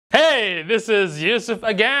Hey, this is Yusuf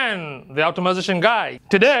again, the optimization guy.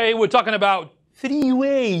 Today we're talking about 3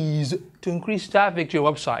 ways to increase traffic to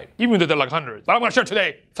your website, even though they're like hundreds. But I'm gonna share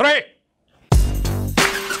today 3.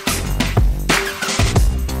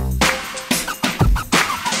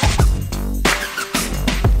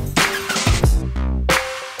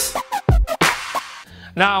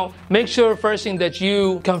 Now, make sure first thing that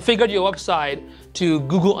you configure your website to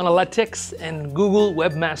Google Analytics and Google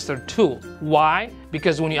Webmaster Tool. Why?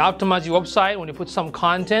 Because when you optimize your website, when you put some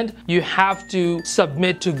content, you have to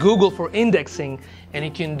submit to Google for indexing, and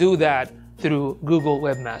you can do that through Google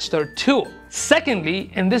Webmaster Tool.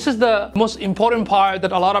 Secondly, and this is the most important part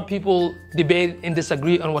that a lot of people debate and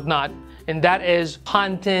disagree on whatnot, and that is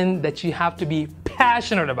content that you have to be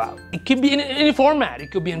passionate about. It could be in any format.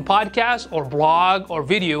 It could be in podcast or blog or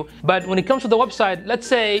video. But when it comes to the website, let's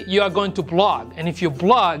say you are going to blog. And if you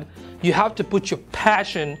blog, you have to put your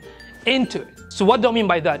passion into it. So what do I mean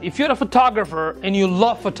by that? If you're a photographer and you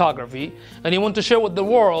love photography and you want to share with the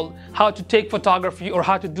world how to take photography or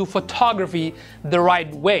how to do photography the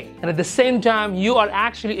right way, and at the same time you are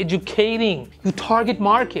actually educating your target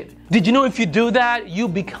market. Did you know if you do that, you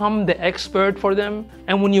become the expert for them?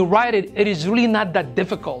 And when you write it, it is really not that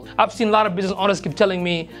difficult. I've seen a lot of business owners keep telling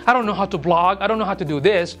me, I don't know how to blog, I don't know how to do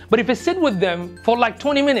this. But if I sit with them for like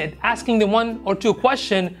 20 minutes, asking them 1 or 2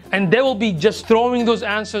 questions, and they will be just throwing those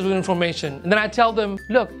answers with information. And then I tell them,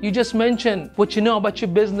 look, you just mentioned what you know about your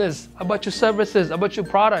business, about your services, about your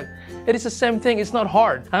product. It is the same thing, it's not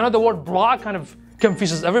hard. I know the word blog kind of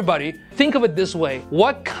confuses everybody. Think of it this way: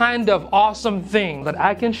 what kind of awesome thing that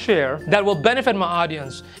I can share that will benefit my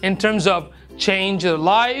audience in terms of change their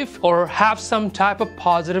life or have some type of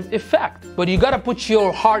positive effect? But you gotta put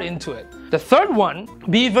your heart into it. The third one,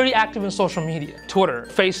 be very active in social media: Twitter,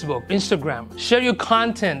 Facebook, Instagram. Share your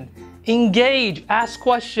content. Engage, ask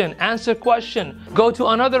question, answer question, go to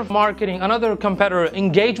another marketing, another competitor,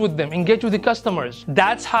 engage with them, engage with the customers.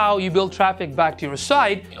 That's how you build traffic back to your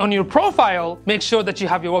site. On your profile, make sure that you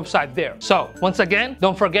have your website there. So once again,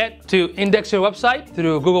 don't forget to index your website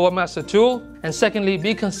through Google Webmaster Tool. And secondly,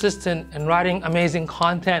 be consistent in writing amazing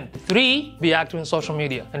content. 3, be active in social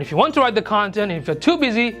media. And if you want to write the content, and if you're too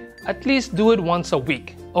busy, at least do it once a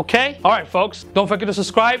week. Okay? All right, folks, don't forget to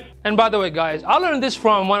subscribe. And by the way, guys, I learned this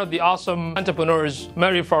from one of the awesome entrepreneurs,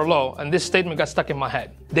 Mary Farlow, and this statement got stuck in my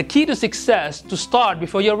head. The key to success to start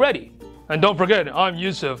before you're ready. And don't forget, I'm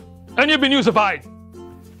Yusuf, and you've been Yusufied.